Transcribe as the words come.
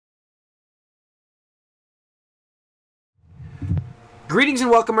Greetings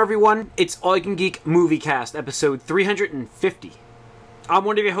and welcome, everyone. It's All You Can Geek Moviecast, episode 350. I'm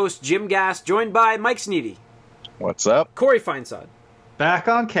one of your hosts, Jim Gass, joined by Mike Sneedy. What's up? Corey Feinsod. Back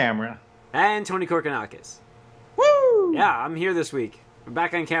on camera. And Tony Korkanakis. Woo! Yeah, I'm here this week. I'm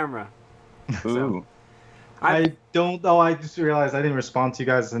back on camera. Ooh. I just realized I didn't respond to you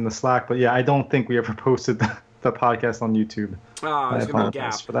guys in the Slack, but yeah, I don't think we ever posted the podcast on YouTube. Oh, there's going to be a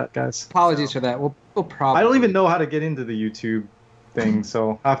gap. For that, guys. Apologies for that. We'll probably... I don't even know how to get into the YouTube thing,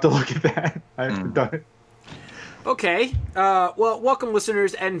 so I have to look at that. I haven't done it. Okay. Well, welcome,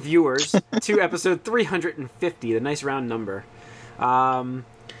 listeners and viewers, to episode 350, the nice round number.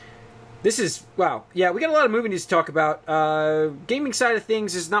 This is, wow. Yeah, we got a lot of movie news to talk about. Gaming side of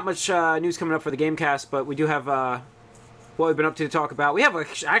things, there's not much news coming up for the Gamecast, but we do have what we've been up to talk about. We have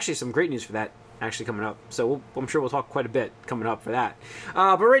actually some great news for that actually coming up, so I'm sure we'll talk quite a bit coming up for that.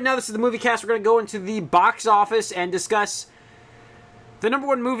 But right now, this is the Moviecast. We're going to go into the box office and discuss the number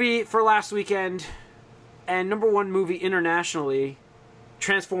one movie for last weekend and number one movie internationally,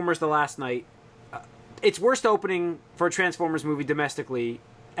 Transformers: The Last Night. Its worst opening for a Transformers movie domestically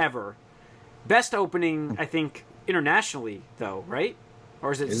ever. Best opening, I think, internationally, though, right?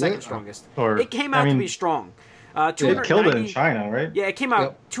 Or is it second strongest? It came out to be strong. It killed it in China, right? Yeah, it came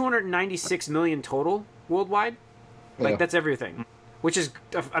out 296 million total worldwide. Like, that's everything. Which is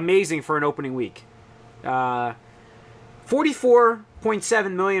amazing for an opening week.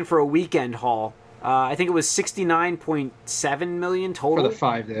 44.7 million for a weekend haul. I think it was 69.7 million total. For the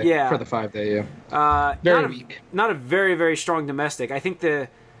 5 day. Yeah. For the 5 day, yeah. Very weak. Not a very, very strong domestic. I think the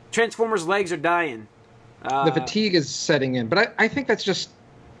Transformers' legs are dying. The fatigue is setting in. But I think that's just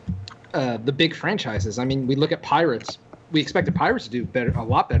the big franchises. I mean, we look at Pirates. We expected Pirates to do a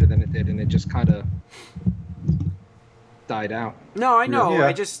lot better than it did, and it just kind of died out. No, I know. Yeah.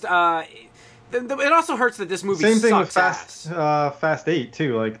 I just... it also hurts that this movie Same thing with sucks Fast 8,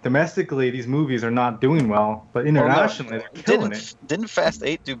 too. Like, domestically, these movies are not doing well, but internationally, they're killing it. Didn't Fast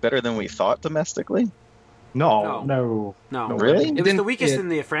 8 do better than we thought domestically? No. Really? It was the weakest in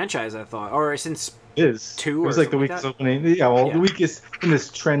the franchise, I thought. Or since It is. 2 It was or like the something weakest like opening. Yeah, well, the weakest in this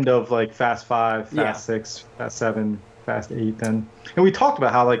trend of, like, Fast 5, Fast 6, Fast 7, Fast 8, then. And we talked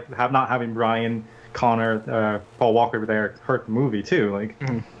about how, like, not having Brian, Connor, Paul Walker there hurt the movie, too. Like...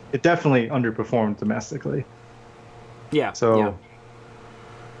 It definitely underperformed domestically. Yeah. So.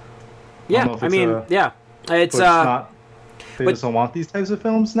 Yeah. I mean, it's not. They just don't want these types of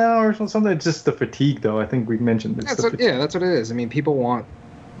films now, or something. It's just the fatigue, though. I think we mentioned this. That's what it is. I mean, people want,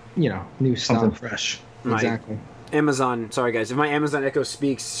 new stuff. Something fresh. Exactly. Amazon. Sorry, guys. If my Amazon Echo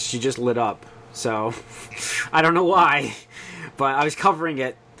speaks, she just lit up. So I don't know why, but I was covering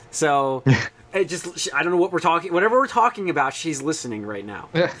it. So. I don't know what whatever we're talking about, she's listening right now.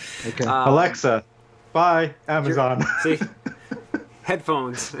 Yeah. Okay. Alexa, buy Amazon. See?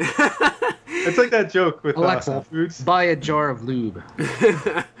 Headphones. It's like that joke with Alexa, Whole Foods. Buy a jar of lube.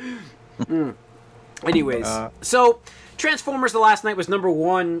 Anyways, so Transformers: The Last Night was number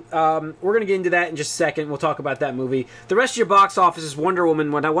one. We're going to get into that in just a second. We'll talk about that movie. The rest of your box office is Wonder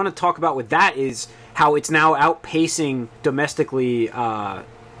Woman. What I want to talk about with that is how it's now outpacing domestically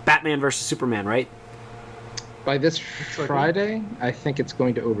Batman versus Superman, right? By this Friday, I think it's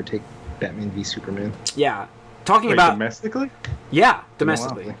going to overtake Batman v Superman. Yeah. Talking about domestically? Yeah,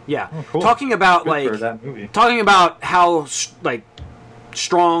 domestically. Oh, wow. Yeah. Oh, cool. Talking about talking about how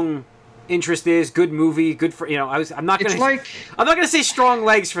strong interest is, good movie, good for, I'm not going to say strong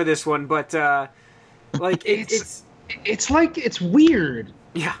legs for this one, but it's weird.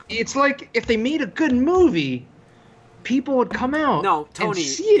 Yeah. It's like if they made a good movie, people would come out. No, Tony, and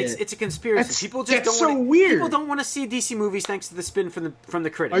see it. It's a conspiracy. That's so weird. People don't want to see DC movies thanks to the spin from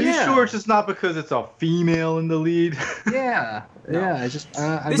the critics. Are you sure it's just not because it's a female in the lead? Yeah, no.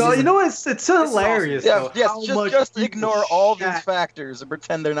 You know what? It's hilarious. Awesome. Just ignore all these factors and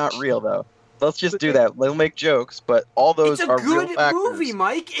pretend they're not real, though. Let's just do that. They'll make jokes, but all those are real factors. It's a good movie,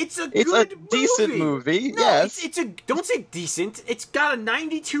 Mike. It's a decent movie. No, yes. Don't say decent. It's got a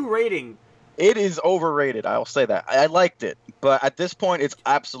 92 rating. It is overrated. I'll say that. I liked it, but at this point, it's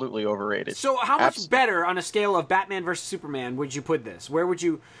absolutely overrated. So, how much better on a scale of Batman versus Superman would you put this? Where would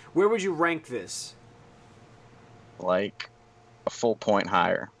you rank this? Like a full point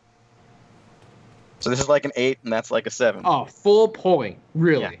higher. So this is like an 8, and that's like a 7. Oh, full point,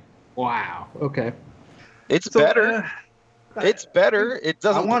 really? Yeah. Wow. Okay. It's better. It's better. It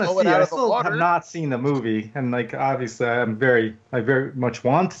doesn't blow it out of the water. I have not seen the movie, and obviously I very much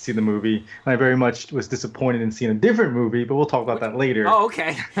want to see the movie, and I very much was disappointed in seeing a different movie, but we'll talk about that later. Oh,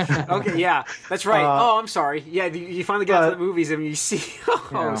 okay. Okay, yeah, that's right. I'm sorry. Yeah, you finally got to the movies and you see.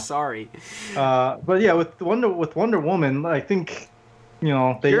 Sorry. But yeah, with Wonder Woman, I think you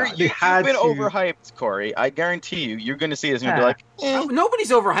know, they had you've been to. overhyped, Corey. I guarantee you're going to see this and you'll be like,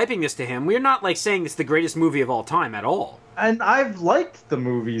 Nobody's overhyping this to him. We're not like saying it's the greatest movie of all time at all. And I've liked the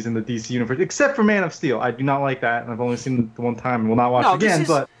movies in the DC universe, except for Man of Steel. I do not like that, and I've only seen it the one time and will not watch it again.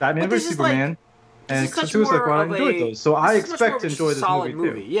 But Batman vs Superman and Suicide Squad, I enjoyed those. So I expect to enjoy this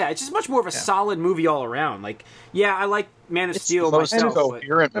movie too. Yeah, it's just much more of a solid movie all around. Like, yeah, I like Man of Steel myself.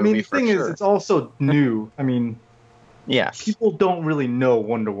 Coherent I mean, movie the thing is, it's also new. I mean, yes, people don't really know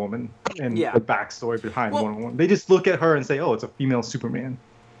Wonder Woman and the backstory behind Wonder Woman. They just look at her and say, "Oh, it's a female Superman."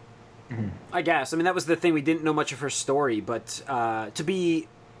 I guess. I mean, that was the thing. We didn't know much of her story, but to be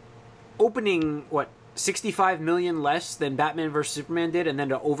opening, 65 million less than Batman vs. Superman did, and then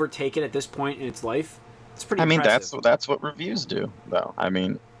to overtake it at this point in its life, it's pretty impressive. That's what reviews do, though. I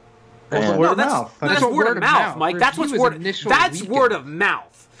mean... That's word of mouth. That's word of mouth, Mike. That's word of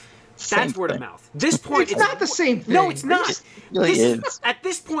mouth. That's word of mouth. This point, it's not the same thing. No, it's not. It really is. At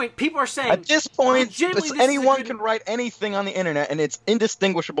this point, people are saying. At this point, anyone can write anything on the internet, and it's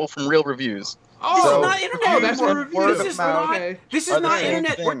indistinguishable from real reviews. This is not internet. Oh, that's a review. This is not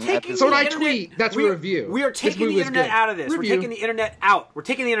internet. We're taking so when I tweet, that's a review. We are taking the internet out of this. We're taking the internet out. We're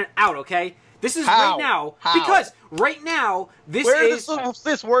taking the internet out. Okay. This is right now because right now Where does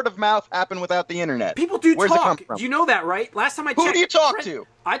this word of mouth happen without the internet? People do Where's talk. It come from? Do you know that, right? Last time I checked. Who do you talk to?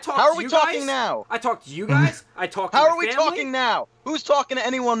 I talk. How to are we you talking guys. now? I talk to you guys. I talk. To How your are we family. talking now? Who's talking to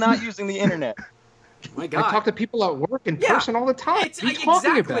anyone not using the internet? My God. I talk to people at work in person all the time. What are you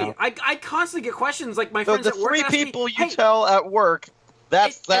talking about? I constantly get questions like my friends the at work. three people you tell at work.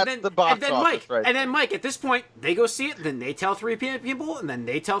 That's the box office, right? And then Mike, at this point, they go see it, then they tell 3 people, and then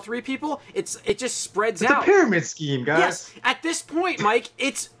they tell 3 people. It just spreads out. It's a pyramid scheme, guys. Yes. At this point, Mike,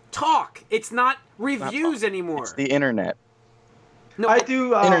 it's talk. It's not reviews anymore. It's the internet. No, I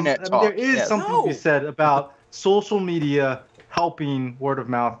do. Internet talk. There is something to be said about social media helping word of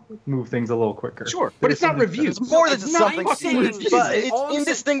mouth move things a little quicker. Sure, but it's not reviews. It's more than something. But it's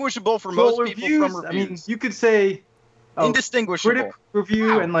indistinguishable for most people from reviews. I mean, you could say. Indistinguishable. Critic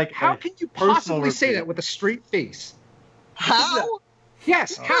review and like how can you possibly say that with a straight face? How?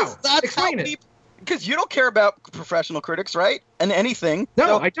 Yes, how? Explain it. Because you don't care about professional critics, right? And anything. No,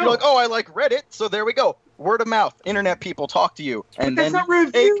 so I don't. You're like, oh, I like Reddit, so there we go. Word of mouth. Internet people talk to you, and that's then not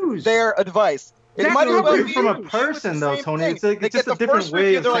reviews. Take their advice. It might as well be from a person, though, Tony. It's just a different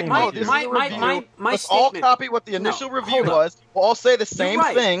way of saying it. They're like, let's all copy what the initial review was. We'll all say the same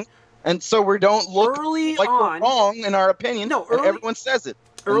thing. And so we don't look like we're wrong in our opinion, and everyone says it.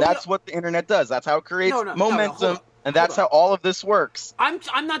 And that's what the internet does. That's how it creates momentum, and that's how all of this works.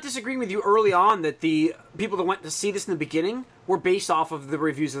 I'm not disagreeing with you early on that the people that went to see this in the beginning were based off of the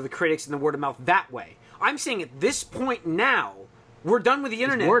reviews of the critics and the word of mouth that way. I'm saying at this point now, we're done with the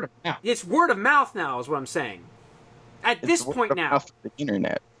internet. It's word of mouth. It's word of mouth now is what I'm saying. At this point now. Off the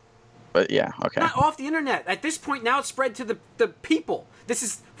internet. But yeah, okay. Not off the internet. At this point now, it's spread to the people. This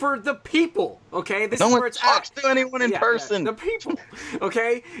is for the people, okay? This is where it's at. No one talks to anyone in person. The people,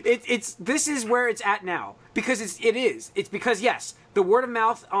 okay? This is where it's at now because it is. It's because yes, the word of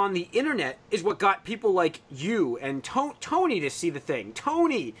mouth on the internet is what got people like you and Tony to see the thing.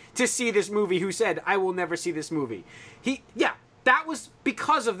 Tony to see this movie. Who said I will never see this movie? That was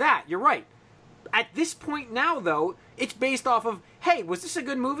because of that. You're right. At this point now, though, it's based off of, hey, was this a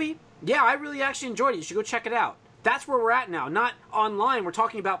good movie? Yeah, I really actually enjoyed it. You should go check it out. That's where we're at now. Not online. We're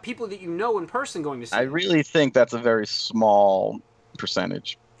talking about people that you know in person going to see. I really think that's a very small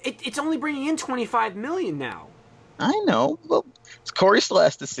percentage. It's only bringing in 25 million now. I know. Well, Corey still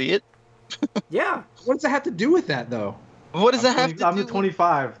has to see it. Yeah. What does that have to do with that, though? What does that have to do? I'm the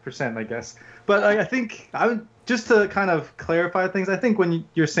 25%, I guess. But I think just to kind of clarify things. I think when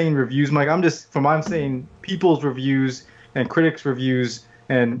you're saying reviews, Mike, I'm saying people's reviews and critics' reviews.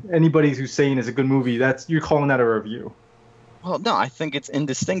 And anybody who's saying it's a good movie, you're calling that a review. Well, no, I think it's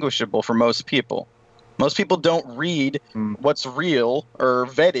indistinguishable for most people. Most people don't read what's real or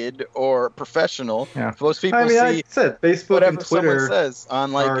vetted or professional. Yeah. Most people see Facebook whatever and Twitter someone says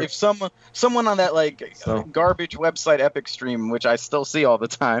on if someone on that garbage website Epic Stream, which I still see all the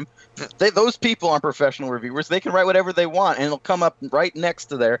time. Those people aren't professional reviewers. They can write whatever they want, and it'll come up right next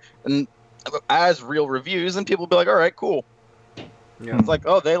to there and as real reviews, and people will be like, "All right, cool." Yeah. It's like,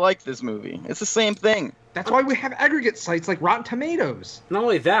 oh, they like this movie. It's the same thing. That's why we have aggregate sites like Rotten Tomatoes. Not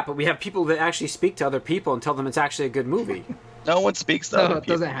only that, but we have people that actually speak to other people and tell them it's actually a good movie. No one speaks to other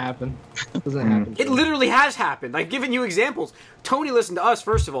people. It doesn't happen. It doesn't happen. It literally has happened. I've given you examples. Tony listened to us,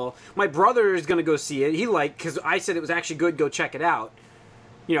 first of all. My brother is going to go see it. He because I said it was actually good, go check it out.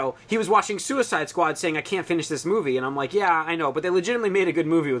 You know, he was watching Suicide Squad saying, I can't finish this movie. And I'm like, yeah, I know. But they legitimately made a good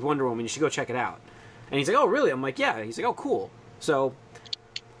movie with Wonder Woman. You should go check it out. And he's like, oh, really? I'm like, yeah. He's like, oh, cool. So,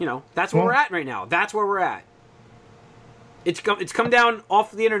 you know, that's where we're at right now. That's where we're at. It's come down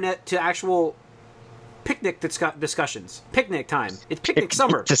off the internet to actual picnic discussions. Picnic time. It's picnic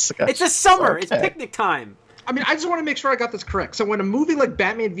summer. It's the summer. Okay. It's picnic time. I mean, I just want to make sure I got this correct. So when a movie like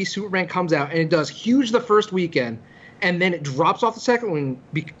Batman v Superman comes out and it does huge the first weekend, and then it drops off the second one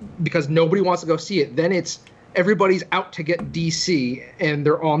because nobody wants to go see it, then it's everybody's out to get DC and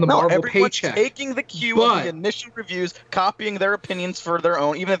they're on the Marvel paycheck. Taking the cue of the initial reviews, copying their opinions for their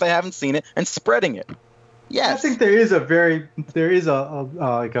own, even if they haven't seen it, and spreading it. Yes. I think there is a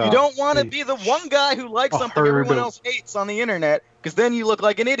you don't want to be the one guy who likes something everyone else hates on the internet, because then you look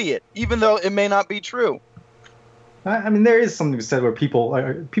like an idiot, even though it may not be true. I mean, there is something to be said where people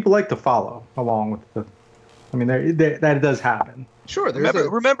like to follow along with the. I mean, that does happen. Sure.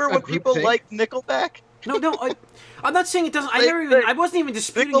 Remember when people liked Nickelback? No, I'm not saying it doesn't. I wasn't even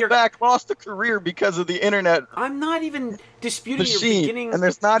disputing Nickelback lost a career because of the internet. I'm not even disputing your beginning. And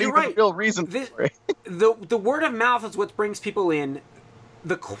there's not even a real reason for it. The word of mouth is what brings people in.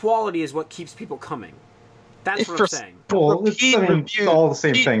 The quality is what keeps people coming. That's what I'm saying. Well, it's all the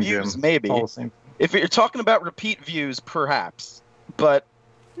same thing, Jim. Maybe. It's all the same. If you're talking about repeat views, perhaps. But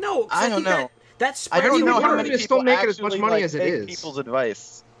no, I don't know. I don't know how many people make as much money as it is. People's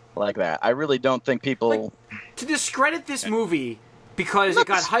advice like that. I really don't think people to discredit this movie because it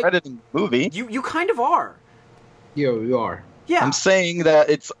got hyped. Movie. You kind of are. You are. Yeah. I'm saying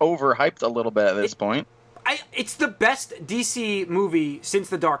that it's overhyped a little bit at this point. It's the best DC movie since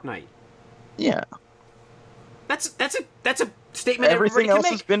The Dark Knight. Yeah. That's a statement everything else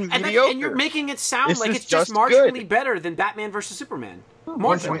has been mediocre. And you're making it sound like it's just marginally better than Batman vs Superman.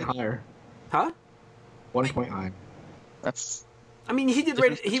 1 point higher. Huh? 1 point higher. That's. I mean, he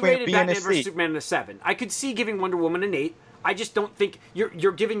rated Batman vs Superman a 7. I could see giving Wonder Woman an 8. I just don't think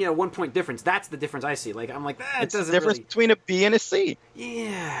you're giving it a 1 point difference. That's the difference I see. Like I'm like that it's doesn't. The difference between a B and a C.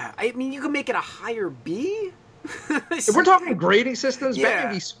 Yeah, I mean, you can make it a higher B. If we're talking grading systems,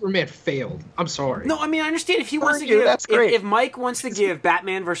 Batman v Superman failed. I'm sorry. No, I mean I understand if he wants to give. That's great. If Mike wants to give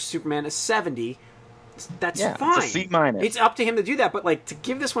Batman vs Superman a 70, that's fine. It's a C minus. It's up to him to do that. But like to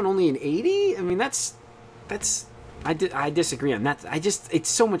give this one only an 80, I mean that's. I disagree on that. It's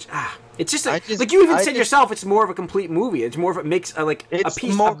so much. It's just like you even said yourself. It's more of a complete movie. It's more of it makes a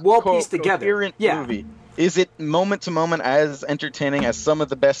piece well pieced together. Movie. Is it moment to moment as entertaining as some of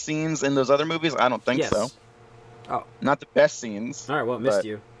the best scenes in those other movies? I don't think so. Oh, not the best scenes. All right, well, it missed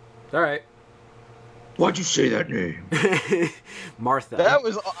you. All right. Why'd you say that name? Martha. That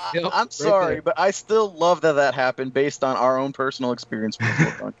was. I'm sorry, but I still love that happened based on our own personal experience.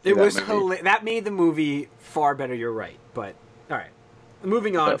 It was that made the movie far better. You're right, but all right.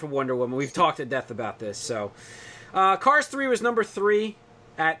 Moving on from Wonder Woman, we've talked to death about this. So, Cars 3 was number 3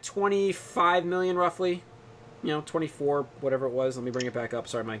 at 25 million, roughly. 24, whatever it was. Let me bring it back up.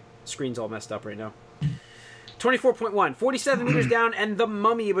 Sorry, my screen's all messed up right now. 24.1, 47 meters down, and The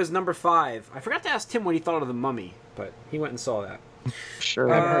Mummy was number 5. I forgot to ask Tim what he thought of The Mummy, but he went and saw that.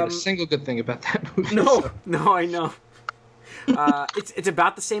 Sure. I haven't heard a single good thing about that movie. No, I know. It's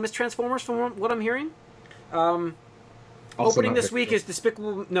about the same as Transformers from what I'm hearing. Opening this week is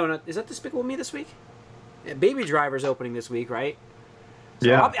Despicable... No, is that Despicable Me this week? Yeah, Baby Driver's opening this week, right? So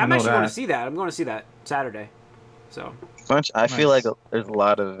yeah, I'm actually going to see that. I'm going to see that Saturday. So I feel like there's a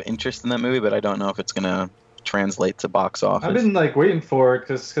lot of interest in that movie, but I don't know if it's going to translate to box office. I've been waiting for it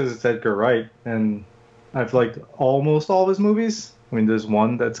just because it's Edgar Wright, and I've liked almost all of his movies. I mean, there's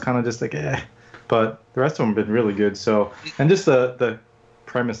one that's kind of just but the rest of them have been really good. So, and just the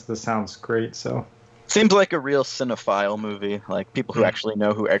premise of this sounds great. So, seems like a real cinephile movie, like people who actually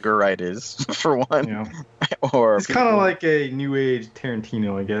know who Edgar Wright is, for one. Or it's kind of like a new age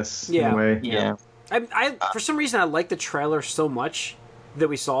Tarantino, I guess. In a way. Yeah. I for some reason I like the trailer so much that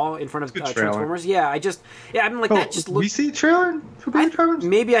we saw in front of Transformers. Yeah, I'm like that. Just look. We see a trailer for Baby Drivers?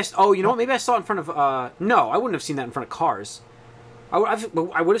 Maybe maybe I saw it in front of. No, I wouldn't have seen that in front of Cars. I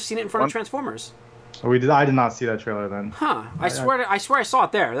would have seen it in front of Transformers. I did not see that trailer then. Huh? I swear I saw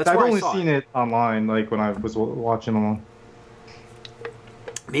it there. I've only seen it online, when I was watching them.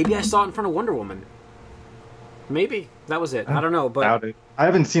 Maybe I saw it in front of Wonder Woman. Maybe that was it. I don't know, but doubt it. I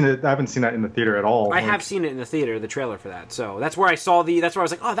haven't seen it. I haven't seen that in the theater at all. I have seen it in the theater, the trailer for that. So that's where I saw that's where I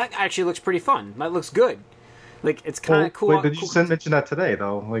was like, oh, that actually looks pretty fun. That looks good. It's kind of cool. Wait, did you mention that today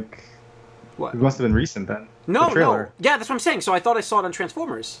though? What? It must have been recent then. No. Yeah, that's what I'm saying. So I thought I saw it on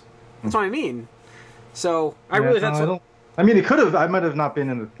Transformers. That's what I mean. So I mean, it could have. I might have not been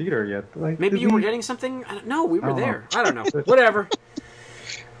in the theater yet. Maybe you were getting something. No, we were there. I don't know.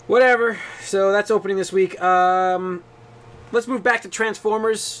 Whatever. So that's opening this week. Let's move back to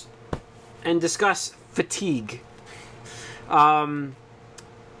Transformers and discuss Fatigue.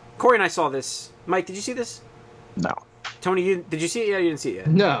 Corey and I saw this. Mike, did you see this? No. Tony, did you see it yet? You didn't see it yet?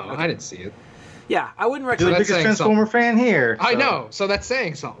 No, okay. I didn't see it. Yeah, I wouldn't You're recommend. the biggest Transformer fan here. So. I know, so that's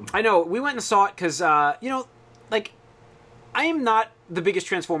saying something. I know. We went and saw it because, like, I am not the biggest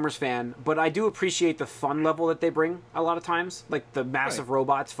Transformers fan, but I do appreciate the fun level that they bring a lot of times, like the massive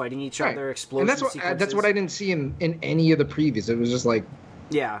robots fighting each other, explosion sequences. And that's what I didn't see in any of the previews. It was just like,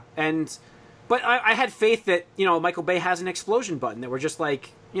 yeah, but I had faith that Michael Bay has an explosion button that we're just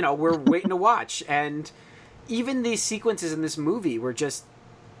like we're waiting to watch, and even these sequences in this movie were just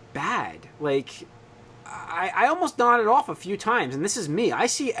bad. Like I almost nodded off a few times, and this is me. I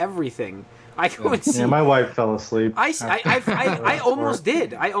see everything. I go and see. Yeah, my wife fell asleep. I almost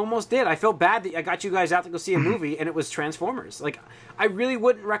did. I almost did. I felt bad that I got you guys out to go see a movie, and it was Transformers. Like, I really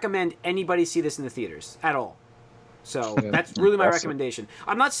wouldn't recommend anybody see this in the theaters at all. So that's really my recommendation.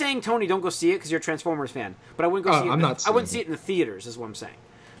 I'm not saying, Tony, don't go see it because you're a Transformers fan, but I wouldn't go see it. I wouldn't see it in the theaters, is what I'm saying.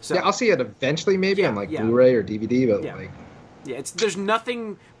 So, yeah, I'll see it eventually, maybe on Blu-ray or DVD, but there's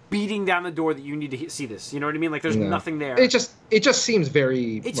nothing beating down the door that you need to see this. You know what I mean? Like, there's nothing there. It just seems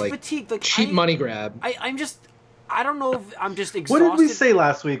very fatigued, like cheap money grab. I don't know if I'm just exhausted. What did we say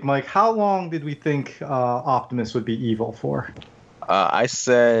last week, Mike? How long did we think Optimus would be evil for? I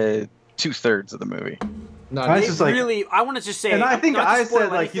said 2/3 of the movie. No, I want to just say, and I think I said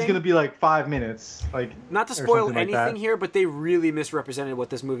like anything, he's going to be like 5 minutes, like not to spoil anything here, but they really misrepresented what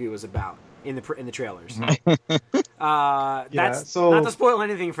this movie was about in the trailers. That's not to spoil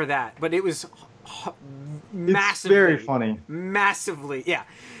anything for that, but it was massively, very funny, massively, yeah.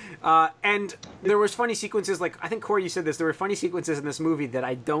 And there was funny sequences, like I think Corey, you said this. There were funny sequences in this movie that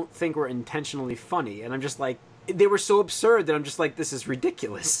I don't think were intentionally funny, and I'm just like, they were so absurd that I'm just like, this is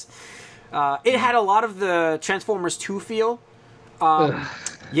ridiculous. It had a lot of the Transformers 2 feel.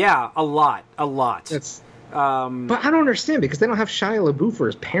 Yeah, a lot. But I don't understand because they don't have Shia LaBeouf for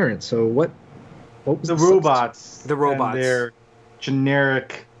his parents. So what was the robots? The robots. And their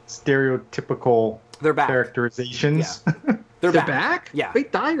generic, stereotypical characterizations. Yeah. They're back? Yeah. They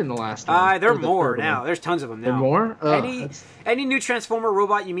died in the last one. There are more now. There's tons of them now. There are more? Any new Transformer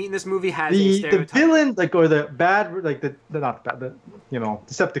robot you meet in this movie has a stereotype. The villain, or the bad,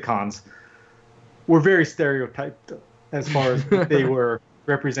 Decepticons were very stereotyped as far as what they were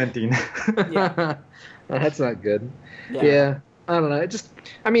representing. Yeah. That's not good. Yeah. I don't know.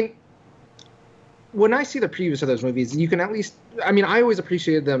 When I see the previews of those movies, you can at least... I always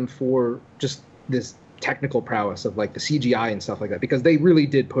appreciated them for just this technical prowess of like the CGI and stuff like that, because they really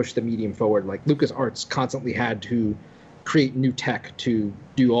did push the medium forward. Like LucasArts constantly had to create new tech to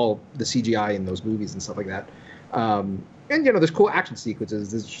do all the CGI in those movies and stuff like that. And there's cool action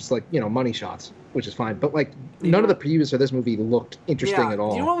sequences. There's just like money shots, which is fine. But like none of the previews for this movie looked interesting at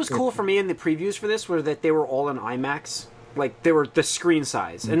all. You know what was cool for me in the previews for this were that they were all in IMAX. Like they were the screen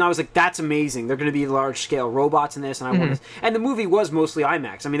size, and I was like, "That's amazing! They're going to be large scale robots in this." And I want this. And the movie was mostly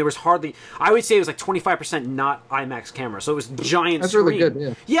IMAX. There was hardly. I would say it was like 25% not IMAX camera, so it was giant. That's screen. Really good.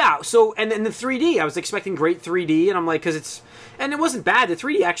 Yeah. Yeah. So and then the 3D, I was expecting great 3D, and I'm like, and it wasn't bad. The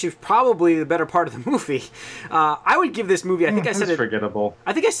 3D actually was probably the better part of the movie. I would give this movie. I think I said forgettable.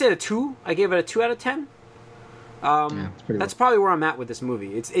 I think I said a 2. I gave it a 2 out of 10. That's probably where I'm at with this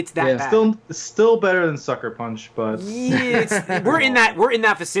movie. It's that bad. Still better than Sucker Punch, but we're in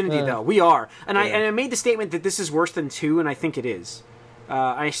that vicinity though. We are, and I made the statement that this is worse than 2, and I think it is.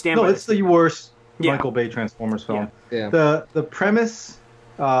 I stand. No, by it's the worst Michael Bay Transformers film. Yeah. The premise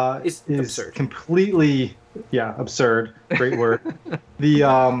is absurd. Completely absurd. Great word.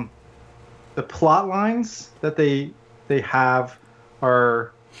 The plot lines that they have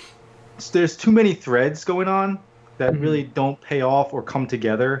are there's too many threads going on that really don't pay off or come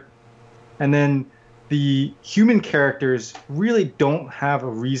together. And then the human characters really don't have a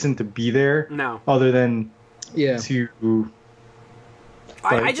reason to be there. No. Other than to...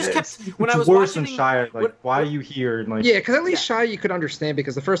 I just kept... When I was worse watching... than Shia. Why are you here? And because at least Shia you could understand,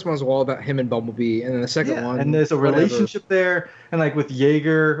 because the first one was all about him and Bumblebee, and then the second one... and there's a relationship there. And with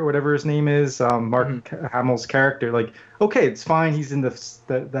Yeager, or whatever his name is, Mark Hamill's character, okay, it's fine. He's in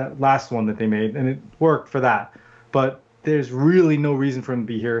that last one that they made, and it worked for that. But there's really no reason for him to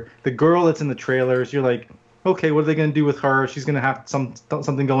be here. The girl that's in the trailers, you're like, okay, what are they going to do with her? She's going to have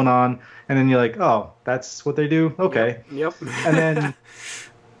something going on. And then you're like, oh, that's what they do? Okay. Yep. And then,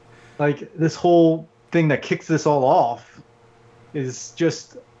 this whole thing that kicks this all off is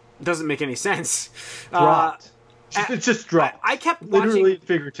just... Doesn't make any sense. Dropped. It just dropped. I kept watching, literally,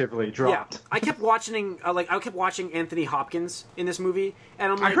 figuratively dropped. Yeah, I kept watching. I kept watching Anthony Hopkins in this movie,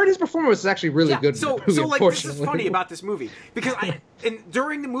 and I'm like, I heard his performance is actually really good. So, in the movie, like, this is funny about this movie because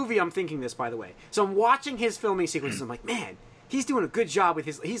during the movie, I'm thinking this, by the way. So I'm watching his filming sequences. I'm like, man, he's doing a good job with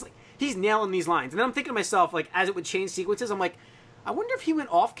his. He's nailing these lines, and then I'm thinking to myself, like, as it would change sequences, I'm like, I wonder if he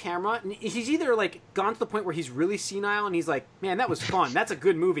went off camera and he's either like gone to the point where he's really senile and he's like, man, that was fun, that's a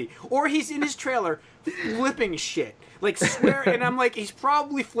good movie, or he's in his trailer flipping shit, like swear, and I'm like, he's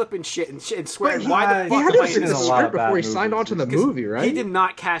probably flipping shit and swearing. Why the fuck? He had to in the script before he signed on to the movie, right? He did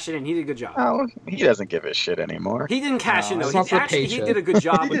not cash it in. He did a good job. Oh, he doesn't give a shit anymore. He didn't cash in though. He did a good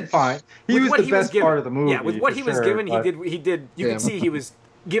job. He did fine. He was the best part of the movie. Yeah, with what he was given, he did. You could see he was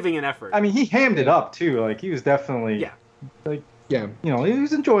giving an effort. I mean, he hammed it up too. Like he was definitely like. Yeah, you know, he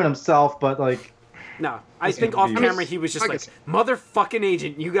was enjoying himself, but like... No, I think off camera he was just like, motherfucking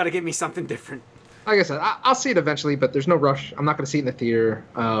agent, you gotta give me something different. Like I said, I'll see it eventually, but there's no rush. I'm not gonna see it in the theater.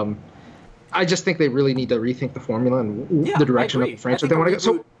 I just think they really need to rethink the formula and the direction of the franchise they want to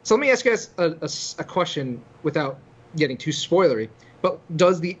go. So let me ask you guys a question without getting too spoilery. But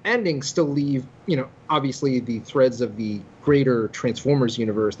does the ending still leave, obviously the threads of the greater Transformers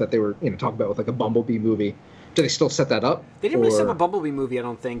universe that they were, talking about with like a Bumblebee movie? Do they still set that up? They didn't really set up a Bumblebee movie, I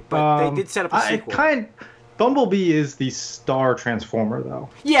don't think, but they did set up a sequel. Bumblebee is the star Transformer, though.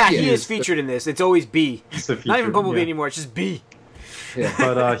 Yeah, he is featured in this. It's always B. Not even Bumblebee anymore. It's just B. Yeah,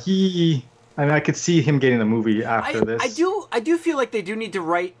 but I could see him getting a movie after this. I do feel like they do need to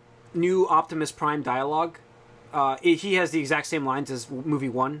write new Optimus Prime dialogue. He has the exact same lines as movie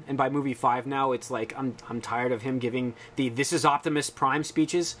 1, and by movie 5 now, it's like I'm tired of him giving the "This is Optimus Prime"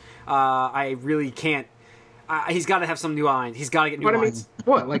 speeches. I really can't. He's got to have some new lines. He's got to get new lines.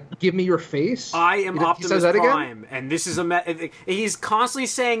 What? Like, give me your face? I am Optimus Prime, and this is he's constantly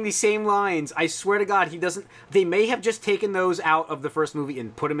saying the same lines. I swear to God, he doesn't. They may have just taken those out of the first movie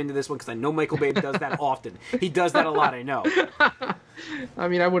and put them into this one because I know Michael Bay does that often. He does that a lot. I know. I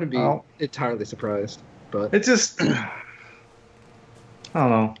mean, I wouldn't be entirely surprised, but it's just I don't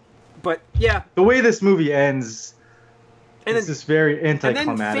know. But yeah, the way this movie ends, it's just very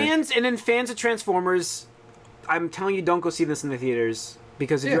anticlimactic. And then fans of Transformers. I'm telling you, don't go see this in the theaters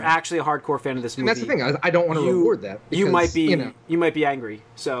because if you're actually a hardcore fan of this movie, and that's the thing. I don't want to reward that. Because, you might be angry.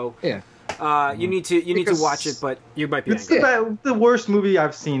 So you need to watch it, but you might be angry. It's the worst movie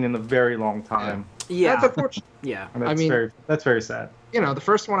I've seen in a very long time. Yeah, that's unfortunate. Yeah, that's very sad. The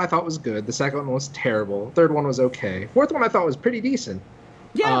first one I thought was good. The second one was terrible. The third one was okay. Fourth one I thought was pretty decent.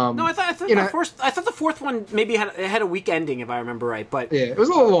 Yeah, I thought the fourth one maybe had a weak ending if I remember right, but yeah, it was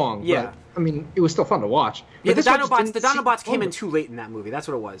a little long. Yeah, but, I mean, it was still fun to watch. Yeah, the Dinobots came in too late in that movie. That's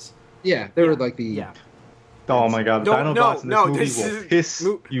what it was. Yeah, they were like the Oh my God, the Dinobots in this movie will piss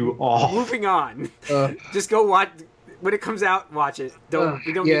you off. Moving on, just go watch. When it comes out, watch it. We don't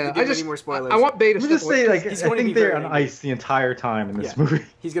need to give any more spoilers. I want Beta to just say, like, I think they're on ice the entire time in this movie.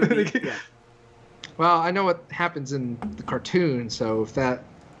 He's going to be. Well, I know what happens in the cartoon, so if that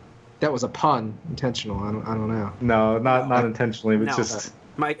was a pun, intentional, I don't know. No, not intentionally, but just...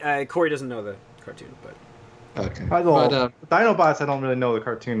 Corey doesn't know the cartoon, but... Okay. Dinobots, I don't really know the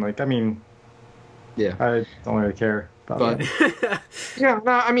cartoon. Like, I mean... Yeah. I don't really care about it.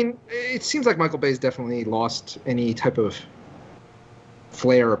 I mean, it seems like Michael Bay's definitely lost any type of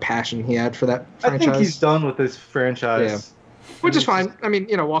flair or passion he had for that franchise. I think he's done with this franchise. Yeah. Which is fine. I mean,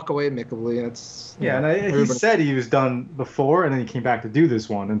 walk away amicably. It's he said he was done before, and then he came back to do this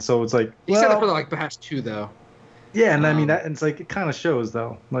one, and so it's like he said that for the past two though. Yeah, and I mean it's like it kind of shows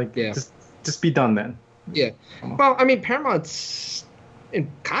though. Like, just be done then. Yeah. Well, I mean, Paramount's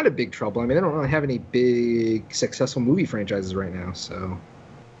in kind of big trouble. I mean, they don't really have any big successful movie franchises right now. So,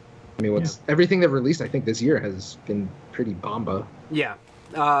 I mean, everything they've released, I think this year has been pretty bomba. Yeah,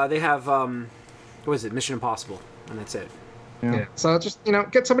 they have what is it, Mission Impossible, and that's it. Yeah. So just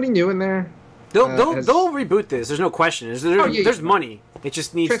get somebody new in there. They'll reboot this. There's no question. There's money. It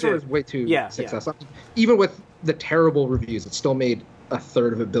just needs Transformers to. Way too successful. Yeah. Even with the terrible reviews, it still made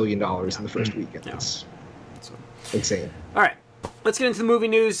 $1/3 of $1 billion in the first weekend. Yeah. It's insane. All right, let's get into the movie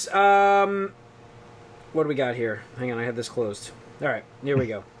news. What do we got here? Hang on, I have this closed. All right, here we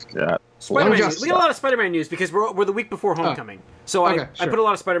go. Spider-Man news. We got a lot of Spider-Man news because we're the week before Homecoming. So I put a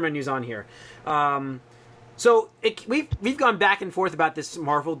lot of Spider-Man news on here. So we've gone back and forth about this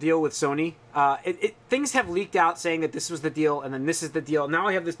Marvel deal with Sony. Things have leaked out saying that this was the deal, and then this is the deal. Now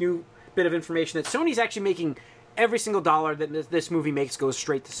I have this new bit of information that Sony's actually making every single dollar that this movie makes goes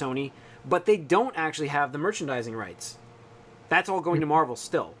straight to Sony, but they don't actually have the merchandising rights. That's all going to Marvel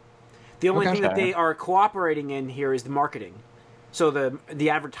still. The only thing that they are cooperating in here is the marketing. So the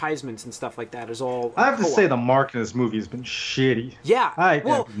advertisements and stuff like that is all. I have to say the marketing of this movie has been shitty. Yeah, I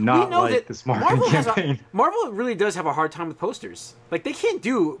do not like this marketing campaign. Marvel really does have a hard time with posters. Like they can't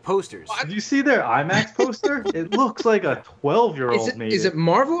do posters. Did you see their IMAX poster? It looks like a 12-year-old made it. Is it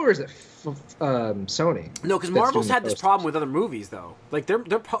Marvel or is it Sony? No, because Marvel's had this problem with other movies though. Like they're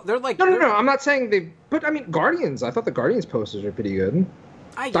like no. I'm not saying they. But I mean, Guardians. I thought the Guardians posters are pretty good.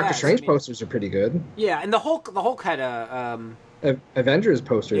 Doctor Strange posters are pretty good. Yeah, and the Hulk had a. Avengers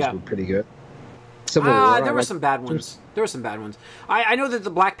posters were pretty good. Civil War. There were some bad ones. There were some bad ones. I know that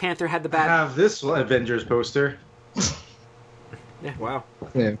the Black Panther had the bad. I have this Avengers poster. Yeah. Wow.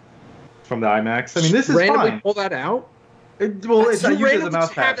 Yeah. From the IMAX. I mean, this is randomly fine. Pull that out. It's not used as a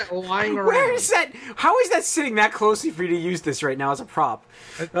mouse pad. Where is that? How is that sitting that closely for you to use this right now as a prop?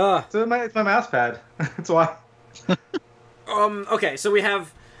 It's my mouse pad. That's why. Okay, so we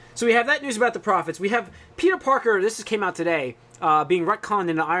have that news about the Prophets. We have Peter Parker. This came out today, being retconned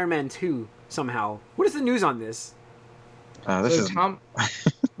into Iron Man 2 somehow. What is the news on this? This is Tom.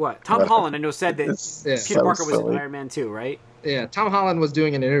 What? Tom Holland, I know, said that Peter Parker was in Iron Man 2, right? Yeah, Tom Holland was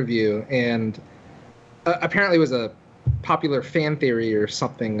doing an interview, and apparently it was a popular fan theory or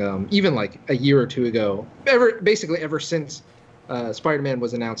something, even like a year or two ago. Ever since Spider-Man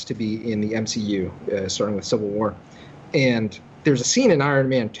was announced to be in the MCU, starting with Civil War. And there's a scene in Iron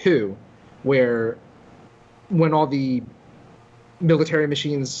Man 2 where when all the military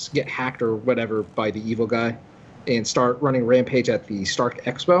machines get hacked or whatever by the evil guy and start running rampage at the Stark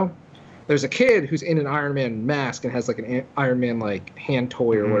Expo, there's a kid who's in an Iron Man mask and has like an Iron Man like hand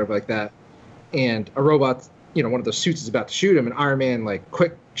toy or whatever like that. And a robot, one of those suits is about to shoot him, and Iron Man like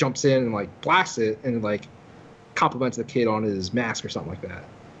quick jumps in and like blasts it and like compliments the kid on his mask or something like that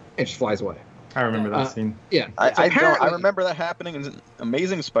and just flies away. I remember that scene. Yeah, I remember that happening in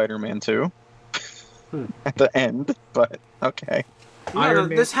Amazing Spider-Man 2 at the end, but okay.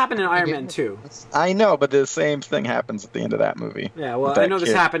 This happened in Iron Man 2. I know, but the same thing happens at the end of that movie. Yeah, well, I know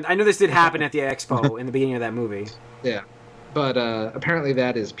this happened. I know this did happen at the Expo in the beginning of that movie. Yeah, but apparently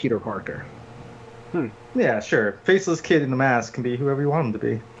that is Peter Parker. Yeah, sure. Faceless kid in the mask can be whoever you want him to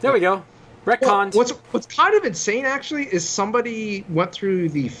be. There we go. Retconned. Well, what's kind of insane, actually, is somebody went through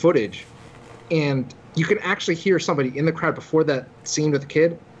the footage, and you can actually hear somebody in the crowd before that scene with the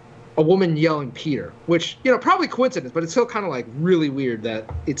kid, a woman yelling Peter, which, probably coincidence, but it's still kind of like really weird that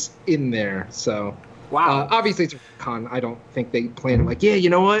it's in there. So, wow. Obviously it's a con. I don't think they planned like, yeah, you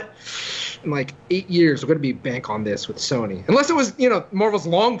know what? In like 8 years, we're going to be bank on this with Sony. Unless it was, Marvel's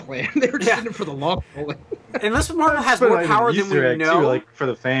long plan. They were just in it for the long haul. Unless Marvel has more power than we know. Too, like for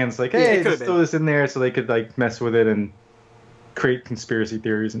the fans, like, hey, just throw this in there so they could like mess with it and create conspiracy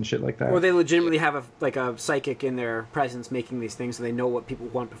theories and shit like that. Or they legitimately have a psychic in their presence making these things, so they know what people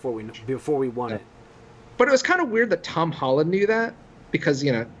want before we want it. But it was kind of weird that Tom Holland knew that because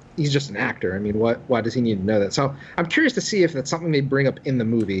he's just an actor. I mean, why does he need to know that? So I'm curious to see if that's something they bring up in the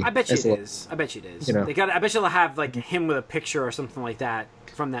movie. I bet you it is. I bet you it is. I bet you they'll have like him with a picture or something like that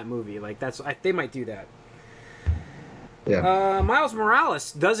from that movie. Like they might do that. Yeah. Miles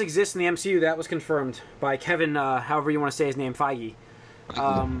Morales does exist in the MCU. That was confirmed by Kevin, however you want to say his name, Feige.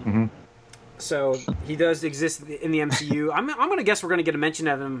 So he does exist in the MCU. I'm going to guess we're going to get a mention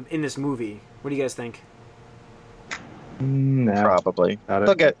of him in this movie. What do you guys think? No, probably.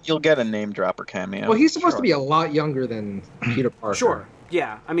 You'll get a name dropper cameo. Well, he's supposed to be a lot younger than Peter Parker. Sure.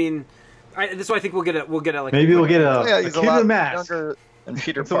 Yeah. I mean, that's why I think we'll get a like. Maybe we'll get a he's a a lot mask. younger than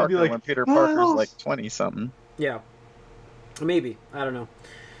Peter Parker when Peter Parker's like 20 something. Yeah. Maybe. I don't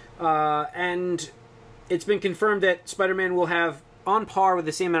know. And it's been confirmed that Spider-Man will have on par with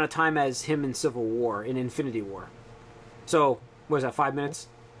the same amount of time as him in Civil War, in Infinity War. So, what was that, 5 minutes?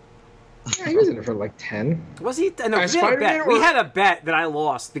 Yeah, he was in it for like 10. Was he? No, we had a bet that I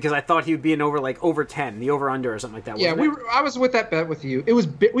lost because I thought he would be in over 10, the over-under or something like that. Yeah, I was with that bet with you. It was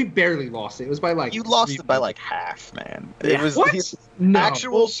we barely lost it. It was by like... You lost it by like half, man. Yeah. It was what? No.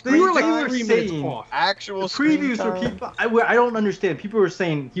 Actual screen were like time. 3 minutes off. Actual previews for people. I don't understand. People were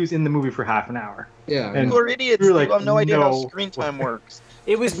saying he was in the movie for half an hour. Yeah. And people are idiots. People have no idea how screen time works.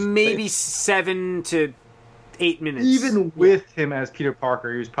 It was maybe 7 to 8 minutes. Even with him as Peter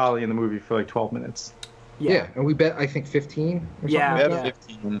Parker, he was probably in the movie for like 12 minutes. Yeah, and we bet, I think, 15 or something like that.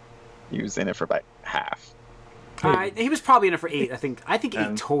 15. He was in it for about half. He was probably in it for 8, I think. I think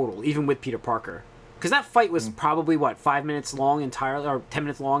 8 total, even with Peter Parker. Because that fight was probably, 5 minutes long entirely, or 10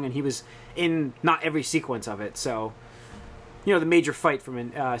 minutes long, and he was in not every sequence of it. So, the major fight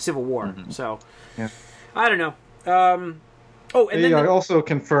from Civil War. Mm-hmm. So, I don't know. And then I also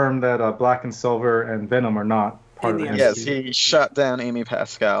confirmed that Black and Silver and Venom are not part of the MCU. Yes, he shot down Amy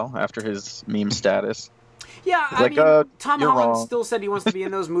Pascal after his meme status. Yeah, I like, mean, Tom Holland wrong. still said he wants to be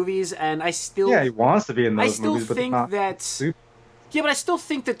in those movies, and I still... Yeah, he wants to be in those movies, but think that... Yeah, but I still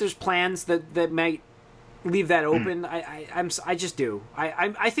think that there's plans that might leave that open. I just do.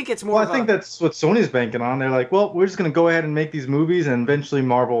 I think it's more. Well, I think that's what Sony's banking on. They're like, well, we're just going to go ahead and make these movies, and eventually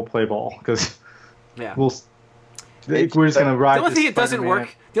Marvel will play ball because we're just going to ride. The only thing that doesn't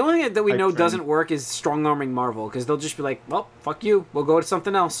work. The only thing that we know doesn't work is strong arming Marvel because they'll just be like, well, fuck you. We'll go to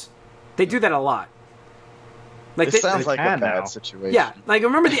something else. They do that a lot. Like it sounds like a bad situation. Yeah, like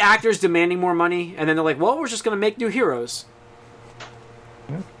remember the actors demanding more money, and then they're like, well, we're just going to make new heroes.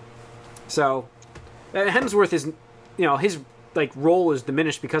 Yeah. So. Hemsworth is, his role is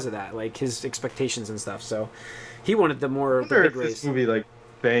diminished because of that, like his expectations and stuff. So he wanted the big race. This movie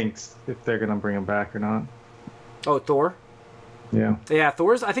banks if they're gonna bring him back or not. Oh, Thor. Yeah. Yeah,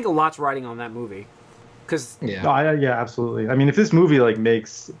 Thor's. I think a lot's riding on that movie. Cause absolutely. I mean, if this movie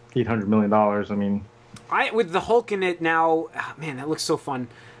makes $800 million, I mean, with the Hulk in it now, man, that looks so fun.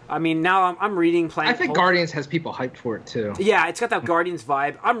 I mean, now I'm reading Planet. I think Hulk. Guardians has people hyped for it too. Yeah, it's got that Guardians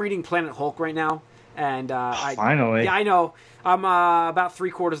vibe. I'm reading Planet Hulk right now. And finally, I know. I'm about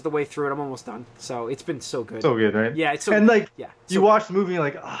 3/4 of the way through it. I'm almost done. So it's been so good. So good, right? Yeah, it's so. And you watch the movie, and you're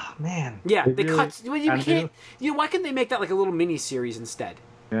like, oh man. Yeah, they cut. Well, you can't. Why couldn't they make that like a little mini series instead?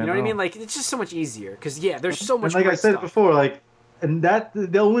 Yeah, you know what I mean? Like it's just so much easier because there's so much. And like I said before, and that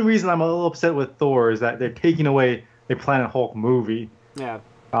the only reason I'm a little upset with Thor is that they're taking away a Planet Hulk movie. Yeah.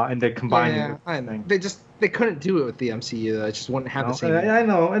 And they're combining it. They couldn't do it with the MCU. It just wouldn't have the same. I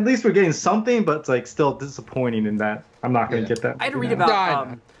know. At least we're getting something, but it's still disappointing in that I'm not going to get that. I had to read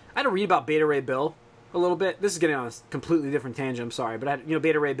about Beta Ray Bill a little bit. This is getting on a completely different tangent. I'm sorry, but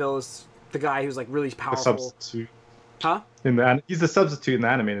Beta Ray Bill is the guy who's really powerful. The substitute. Huh? He's the substitute in the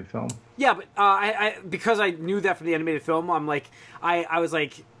animated film. Yeah, but because I knew that from the animated film, I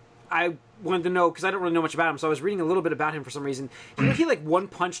wanted to know because I don't really know much about him, so I was reading a little bit about him for some reason. He one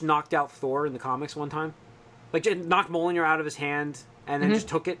punch knocked out Thor in the comics one time, knocked Mjolnir out of his hand and then just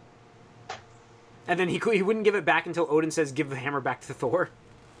took it, and then he wouldn't give it back until Odin says, "Give the hammer back to Thor."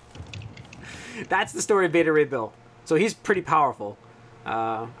 That's the story of Beta Ray Bill. So he's pretty powerful.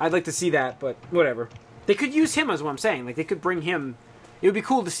 I'd like to see that, but whatever. They could use him, is what I'm saying. They could bring him. It would be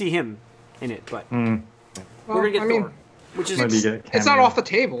cool to see him in it, but we're gonna get Thor. Which is it's not off the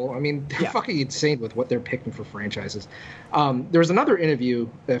table. I mean, they're fucking insane with what they're picking for franchises. There was another interview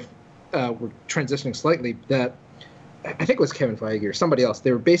that we're transitioning slightly that I think it was Kevin Feige or somebody else.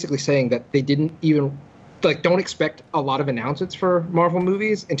 They were basically saying that they didn't even don't expect a lot of announcements for Marvel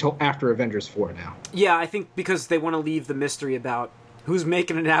movies until after Avengers 4 now. Yeah, I think because they want to leave the mystery about who's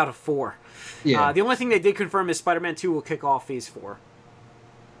making it out of 4. Yeah. The only thing they did confirm is Spider-Man 2 will kick off Phase 4.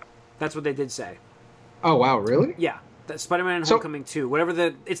 That's what they did say. Oh wow, really? Yeah. Spider-Man Homecoming 2.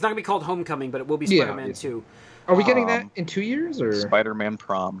 It's not going to be called Homecoming, but it will be Spider-Man 2. Are we getting that in 2 years? Or Spider-Man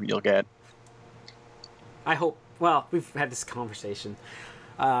Prom you'll get. I hope. Well, we've had this conversation.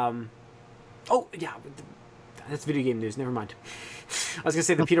 Oh, yeah. That's video game news. Never mind. I was going to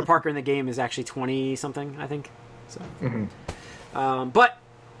say the Peter Parker in the game is actually 20-something, I think. So. But,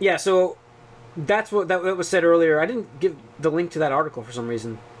 yeah, so that's what that was said earlier. I didn't give the link to that article for some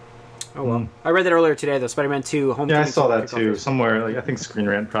reason. Oh well, I read that earlier today though. Spider-Man 2 Homecoming. Yeah, I saw that too somewhere. I think Screen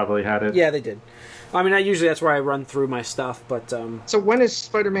Rant probably had it. Yeah, they did. I mean, usually that's where I run through my stuff. But so when is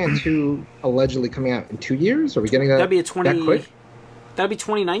Spider-Man 2 allegedly coming out? In 2 years? Are we getting that? That'd be that quick? That'd be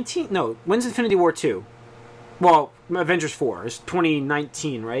 2019. No, when's Infinity War 2? Well, Avengers 4 is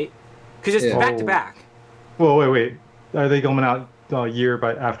 2019, right? Because it's back to back. Well, wait. Are they going out year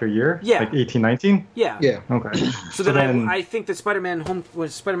after year? Yeah. 18, 19? Yeah. Yeah. Okay. So then I think that Spider-Man's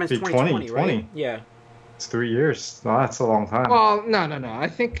 2020, right? Yeah. It's 3 years. No, that's a long time. Well, no. I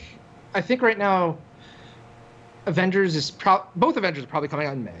think right now, both Avengers are probably coming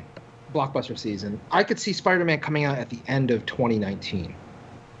out in May, blockbuster season. I could see Spider-Man coming out at the end of 2019.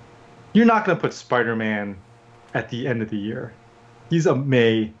 You're not going to put Spider-Man at the end of the year. He's a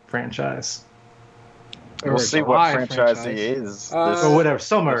May franchise. We'll see what franchise he is. Or whatever,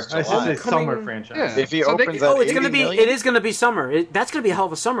 summer. I should say summer franchise. Yeah. If he opens at it's going to be. It is going to be summer. That's going to be a hell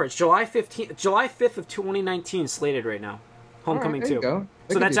of a summer. It's July 5th of 2019 slated right now. Homecoming 2.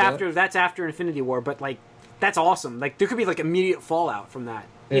 So that's after Infinity War, but that's awesome. There could be immediate fallout from that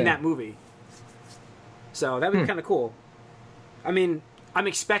in that movie. So that would be kind of cool. I mean, I'm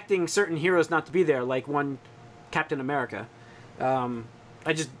expecting certain heroes not to be there, like one Captain America.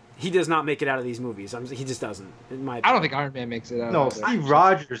 He does not make it out of these movies. He just doesn't. I don't think Iron Man makes it out. No, Steve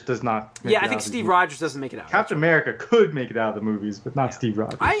Rogers does not. I think Steve Rogers doesn't make it out. Captain America could make it out of the movies, but not Steve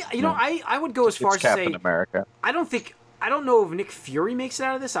Rogers. I would go as far as to say Captain America. I don't know if Nick Fury makes it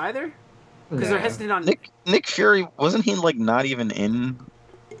out of this either. because they're hesitant on Nick Fury. Wasn't he like not even in?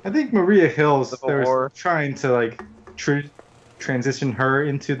 I think Maria Hill's they're War. trying to like transition her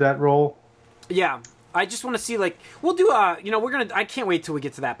into that role. Yeah, I just want to see like we'll do I can't wait till we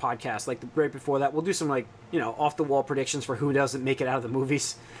get to that podcast like right before that we'll do some like off the wall predictions for who doesn't make it out of the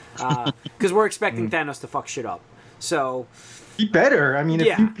movies because we're expecting Thanos to fuck shit up. So he better. I mean,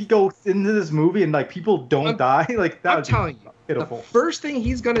 if you go into this movie and like people don't die, like that. I'm telling you, pitiful. The first thing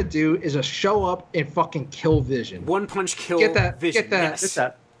he's gonna do is just show up and fucking kill Vision. One punch kill. Get that. Vision.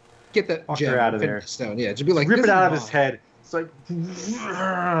 Get that gem out of there. Stone. Yeah, just be like rip it out of his head. It's like and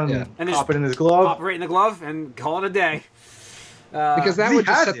pop it in his glove. Pop right in the glove and call it a day. Because that would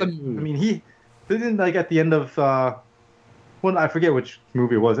just set the mood. I mean, he didn't like at the end of well, I forget which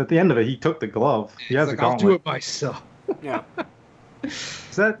movie it was. At the end of it, he took the glove. He has the gauntlet. I'll do it myself. Yeah.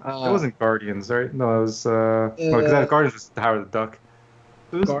 Is that wasn't Guardians, right? No, it was because that Guardians was Howard the Duck.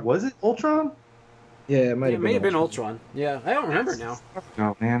 Was it Ultron? Yeah, it might have been Ultron. Yeah, I don't remember now.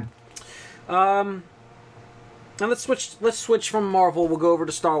 Oh man. Now let's switch from Marvel. We'll go over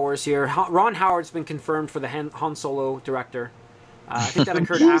to Star Wars here. Ron Howard's been confirmed for the Han Solo director. I think that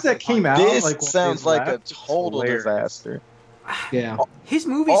occurred after that came out. This like, sounds like a total disaster. Yeah, his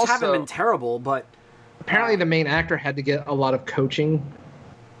movies haven't been terrible, but apparently the main actor had to get a lot of coaching,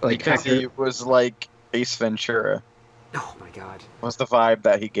 because he was like Ace Ventura. Oh my god. Was the vibe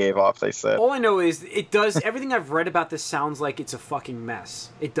that he gave off, they said. All I know is it does everything I've read about this sounds like it's a fucking mess.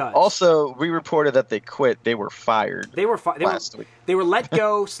 It does. Also, we reported that they quit. They were fired. They were last week. They were let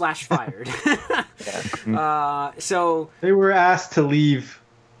go / fired. So they were asked to leave,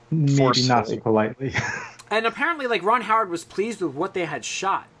 maybe not so politely. And apparently like Ron Howard was pleased with what they had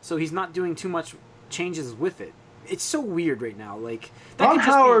shot, so he's not doing too much changes with it. It's so weird right now. Like Ron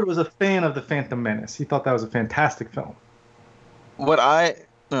Howard was a fan of The Phantom Menace. He thought that was a fantastic film. What I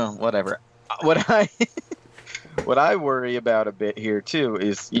worry about a bit here too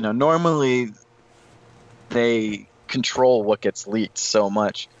is, normally they control what gets leaked so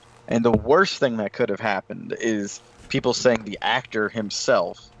much, and the worst thing that could have happened is people saying the actor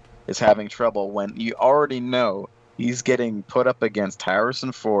himself is having trouble when you already know he's getting put up against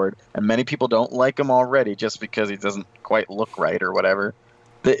Harrison Ford, and many people don't like him already just because he doesn't quite look right or whatever.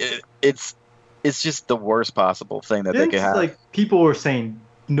 It's just the worst possible thing that they could have. Like people were saying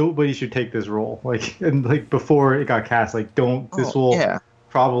nobody should take this role, and before it got cast, this will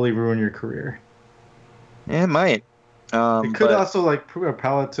probably ruin your career. Yeah, it might. It could also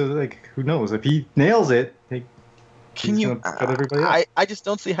propel it to who knows, if he nails it. I just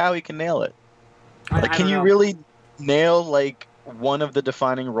don't see how he can nail it. Can you know. Really nail one of the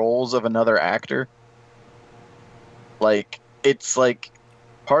defining roles of another actor? It's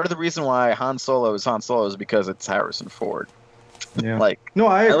part of the reason why Han Solo is because it's Harrison Ford. Yeah. No,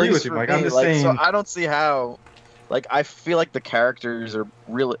 I agree with you, Mike. I'm just saying. So I don't see how. I feel like the characters are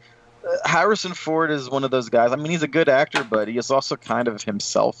really. Harrison Ford is one of those guys. I mean, he's a good actor, but he is also kind of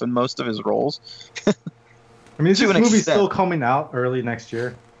himself in most of his roles. I mean, is this movie still coming out early next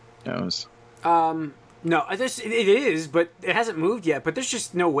year? Who knows? No, it is, but it hasn't moved yet. But there's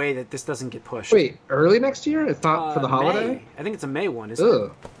just no way that this doesn't get pushed. Wait, early next year? It's not for the holiday? May. I think it's a May one, isn't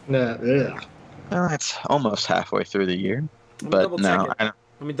it? No, it's almost halfway through the year. But no, let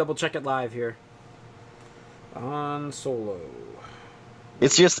me double check it live here. Han Solo.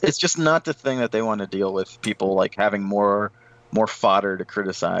 It's just not the thing that they want to deal with. People having more fodder to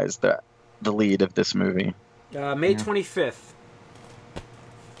criticize the lead of this movie. May 25th.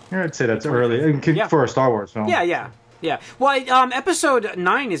 I'd say that's early for a Star Wars film. Yeah. Well, episode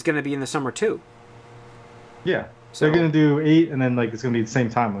 9 is going to be in the summer too. Yeah, so they're going to do 8, and then it's going to be the same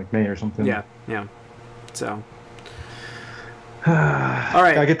time, May or something. Yeah. So, all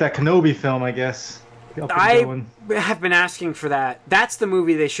right, gotta get that Kenobi film, I guess. I have been asking for that. That's the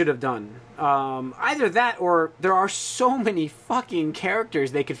movie they should have done. Either that, or there are so many fucking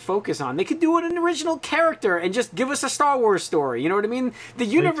characters they could focus on. They could do an original character and just give us a Star Wars story. You know what I mean? The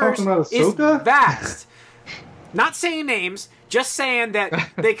universe is vast. Not saying names, just saying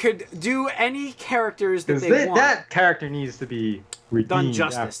that they could do any characters that they want. That character needs to be redeemed. Done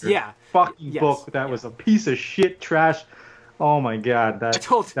justice. After fucking book that was a piece of shit trash. Oh my god, that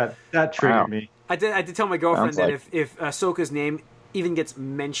triggered me. I did tell my girlfriend that if Ahsoka's name even gets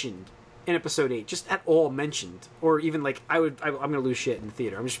mentioned in episode 8, just at all mentioned, or even I'm gonna lose shit in the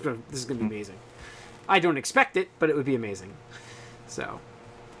theater. This is gonna be amazing. I don't expect it, but it would be amazing. So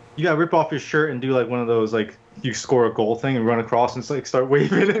you gotta rip off your shirt and do one of those you score a goal thing and run across and start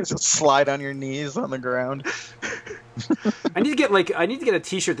waving it. Just slide on your knees on the ground. I need to get a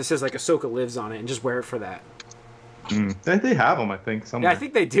T-shirt that says Ahsoka lives on it and just wear it for that. They have them, I think. Somewhere. Yeah, I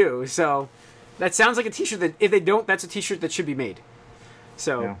think they do. So That sounds like a T-shirt that, if they don't, that's a T-shirt that should be made.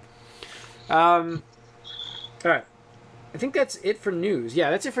 So, all right. I think that's it for news. Yeah,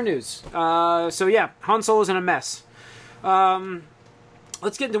 that's it for news. So yeah, Han Solo's in a mess.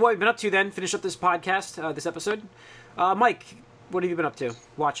 Let's get into what we've been up to then. Finish up this podcast, this episode. Mike, what have you been up to,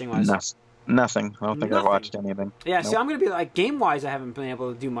 watching-wise? Nothing. I don't think I've watched anything. Yeah, nope. See, I'm going to be like, game-wise, I haven't been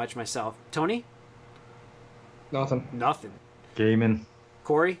able to do much myself. Tony? Nothing. Gaming.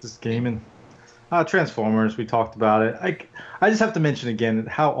 Corey? Just gaming. Transformers, we talked about it. I just have to mention again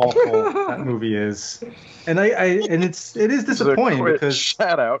how awful that movie is, and it is disappointing because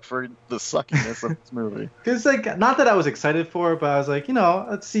shout out for the suckiness of this movie. Because not that I was excited for it, but I was like,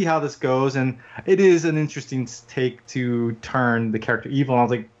 let's see how this goes, and it is an interesting take to turn the character evil. And I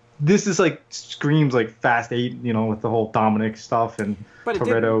was like, this is screams like Fast 8, with the whole Dominic stuff and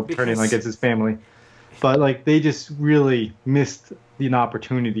Toretto turning against his family. But they just really missed an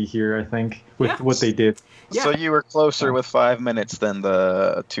opportunity here, I think, with what they did. Yeah. So you were closer with 5 minutes than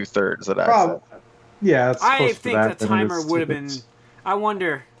the 2/3 that I said. Yeah, it's close I think that the timer would have been. I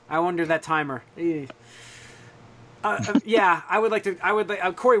wonder that timer. Yeah, I would like to.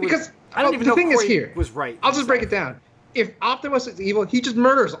 Corey would. Because I don't even know. The thing Corey is here. Was right. I'll just break it down. If Optimus is evil, he just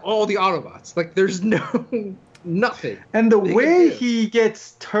murders all the Autobots. There's no. Nothing. And the way he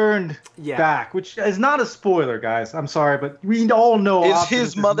gets turned back, which is not a spoiler, guys. I'm sorry, but we all know. Is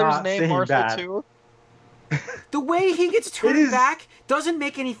his mother's name Martha too? The way he gets turned back doesn't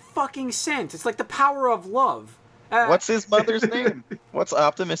make any fucking sense. It's like the power of love. What's his mother's name? What's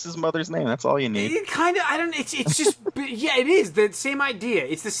Optimus's mother's name? That's all you need. It kind of. I don't. It's just. Yeah, it is the same idea.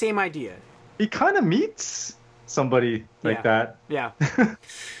 It's the same idea. He kind of meets somebody like that. Yeah.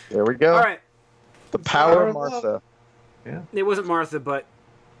 There we go. All right. The power of Martha. Yeah. It wasn't Martha, but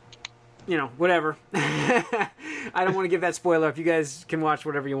whatever. I don't want to give that spoiler. If you guys can watch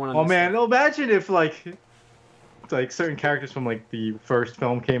whatever you want. Oh man, imagine if certain characters from the first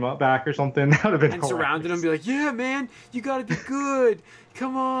film came up back or something. That would have been. And surrounded him, be like, "Yeah, man, you got to be good.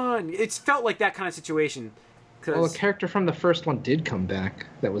 Come on." It's felt like that kind of situation. Well, a character from the first one did come back.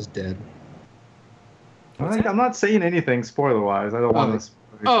 That was dead. I'm not saying anything spoiler-wise. I don't want to.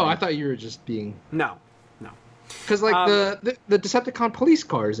 Oh, I thought you were just being... No. Because, the Decepticon police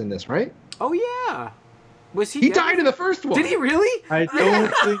car is in this, right? Oh, yeah. Was he He died in the first one. Did he really? I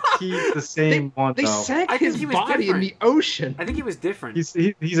don't think he's the same one, though. They sank his body in the ocean. I think he was different.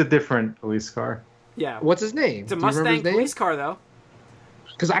 He's a different police car. Yeah. What's his name? It's a Mustang police car, though.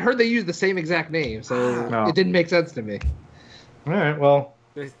 Because I heard they used the same exact name, so it didn't make sense to me. All right, well...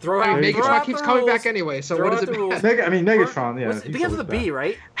 Megatron keeps coming back anyway, so what does it mean? Megatron, yeah. It begins with a B,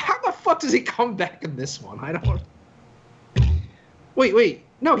 right? How the fuck does he come back in this one? I don't... Wait.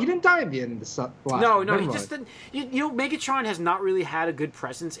 No, he didn't die at the end of the last one. No, he just didn't... Megatron has not really had a good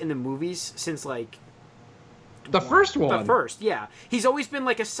presence in the movies since, the first one. The first, yeah. He's always been,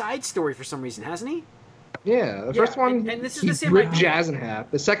 a side story for some reason, hasn't he? Yeah, the first one, and this is he the same ripped Jazz in half.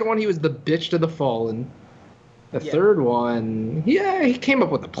 The second one, he was the bitch to the Fallen. The third one, he came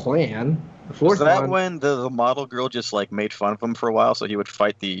up with a plan. The fourth one... Was that one, when the model girl just, made fun of him for a while so he would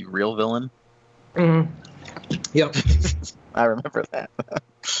fight the real villain? Mm-hmm. Yep. I remember that.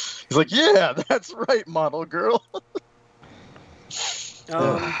 He's like, yeah, that's right, model girl.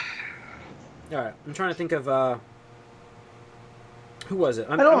 All right, I'm trying to think of... who was it?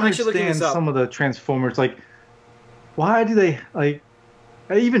 I don't understand some of the Transformers. Why do they...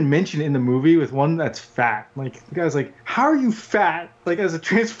 I even mentioned in the movie with one that's fat. The guy's like, how are you fat? As a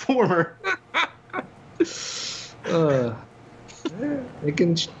Transformer. They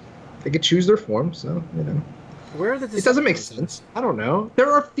can choose their form, so, Where are the It doesn't make sense. I don't know. There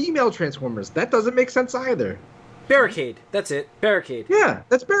are female Transformers. That doesn't make sense either. Barricade. That's it. Barricade. Yeah,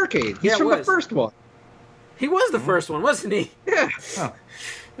 that's Barricade. He's from the first one. He was the first one, wasn't he? Yeah.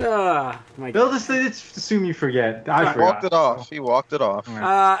 My They'll just assume you forget. I walked it off. He walked it off.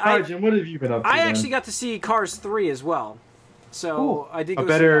 Right. Jim, what have you been up to? I actually got to see Cars 3 as well. So I did go a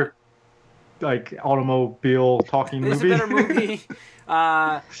better, automobile talking movie. It's a better movie.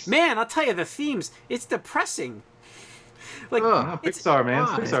 Man, I'll tell you, the themes, it's depressing. Pixar, man.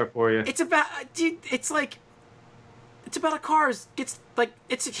 It's Pixar for you. It's about, dude, it's about a car.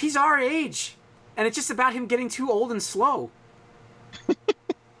 He's our age. And it's just about him getting too old and slow.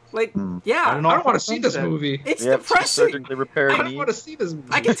 Yeah. I don't want to see this movie. It's depressing. Surgically repaired I don't want to see this movie.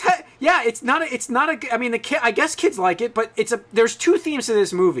 I can tell. Yeah, it's not a. I mean, I guess kids like it, but there's two themes to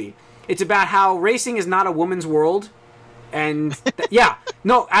this movie. It's about how racing is not a woman's world, and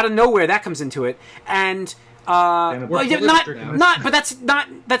out of nowhere that comes into it, and. But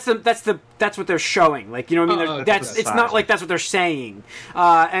that's what they're showing. It's not like that's what they're saying.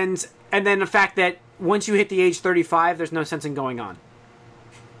 And And then the fact that once you hit the age 35, there's no sense in going on.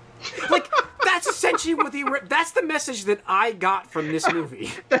 Like, that's essentially what that's the message that I got from this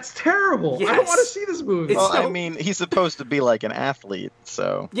movie. That's terrible. Yes. I don't want to see this movie. Well, I mean, he's supposed to be like an athlete,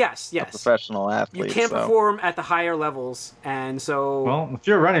 so... Yes. A professional athlete. You can't perform at the higher levels, and so... Well, if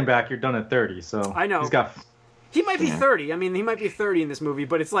you're a running back, you're done at 30, so... I know. He might be 30. I mean, he might be 30 in this movie,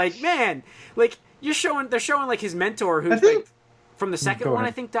 but it's like, man, like, they're showing like his mentor who's like... From the second one,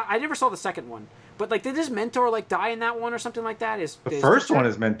 I think. I never saw the second one, but like, did his mentor like die in that one or something like that? The first one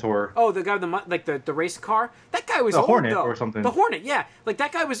is mentor. Oh, the guy with the race car. That guy was old, Hornet though. Or something. The Hornet, yeah. Like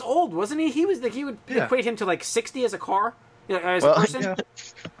that guy was old, wasn't he? He was like he would equate him to like 60 as a car, as a person. Yeah.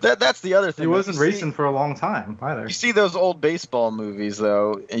 That's the other thing. He wasn't racing for a long time either. You see those old baseball movies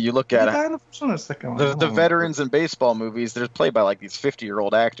though, and you look at the veterans in baseball movies. They're played by like these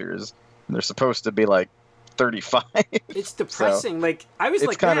 50-year-old actors, and they're supposed to be like 35. It's depressing. So, like I was it's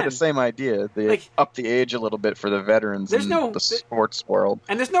like, kind of the same idea. They like, up the age a little bit for the veterans in the sports world.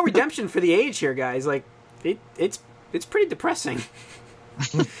 And there's no redemption for the age here, guys. Like it's pretty depressing.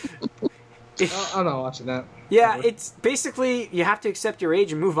 I'm not watching that. Yeah, it's basically you have to accept your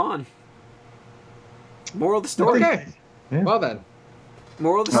age and move on. Moral of the story. Okay. Yeah. Well then.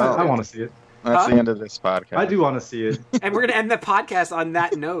 Moral of the story. I want to see it. That's the end of this podcast. I do want to see it. And we're gonna end the podcast on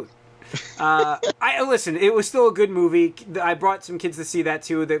that note. Listen. It was still a good movie. I brought some kids to see that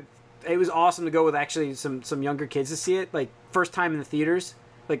too. It was awesome to go with actually some younger kids to see it. Like first time in the theaters,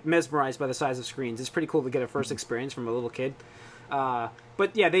 like mesmerized by the size of screens. It's pretty cool to get a first experience from a little kid. But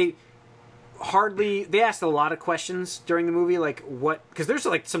yeah, they asked a lot of questions during the movie, like because there's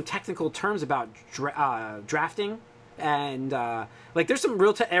like some technical terms about drafting. And like there's some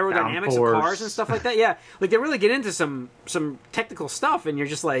real aerodynamics of cars and stuff like that. Yeah, like they really get into some technical stuff, and you're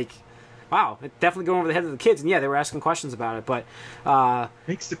just like, wow, it's definitely going over the heads of the kids. And yeah, they were asking questions about it, but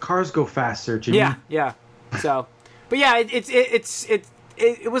makes the cars go faster, Jimmy. Yeah. So, but yeah,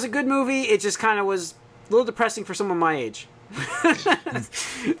 it was a good movie. It just kind of was a little depressing for someone my age.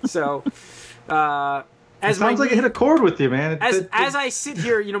 So, it sounds like it hit a chord with you, man. As I sit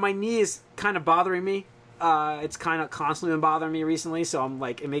here, my knee is kind of bothering me. It's kind of constantly been bothering me recently, so I'm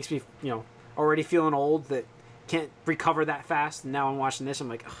like, it makes me, already feeling old that can't recover that fast. And now I'm watching this, I'm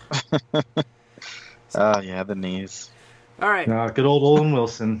like, ugh. Oh yeah, the knees. All right. Good old Owen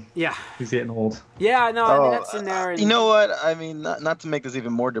Wilson. Yeah. He's getting old. Yeah, no, I mean, that's in there. And... You know what? I mean, not to make this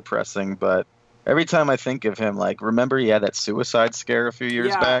even more depressing, but every time I think of him, like, remember he had that suicide scare a few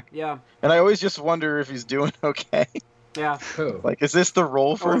years back? Yeah. And I always just wonder if he's doing okay. Yeah. Like, is this the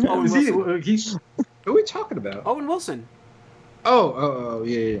role for him? Who are we talking about? Owen Wilson. Oh,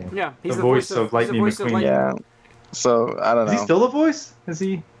 yeah. Yeah, he's the voice of Lightning McQueen. Yeah. So, I don't know. Is he still a voice? Is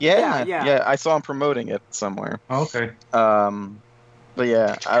he? Yeah. I saw him promoting it somewhere. Oh, okay. But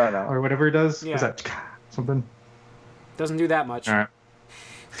yeah, I don't know. Or whatever he does. Yeah. Is that something? Doesn't do that much. All right.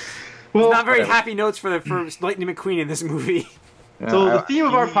 Well, not very happy notes for Lightning McQueen in this movie. Yeah, so the theme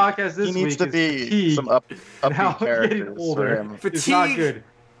of our podcast this week needs to be some upbeat characters older. For him. Fatigue is not good.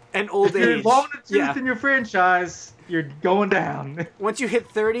 And old if you're age. Long in the tooth in your franchise, you're going down. Once you hit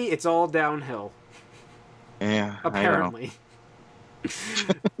 30, it's all downhill. Yeah. Apparently.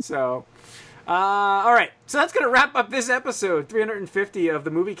 So, all right. So that's going to wrap up this episode 350 of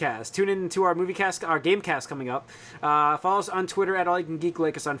the Moviecast. Tune in to our Moviecast, our Gamecast coming up. Follow us on Twitter at AllYouCanGeek,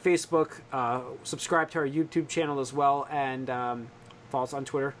 like us on Facebook. Subscribe to our YouTube channel as well, and follow us on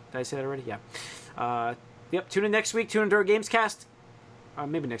Twitter. Did I say that already? Yeah. Yep. Tune in next week. Tune into our Gamescast.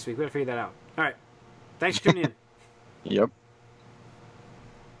 Maybe next week. We got to figure that out. All right. Thanks for tuning in. Yep.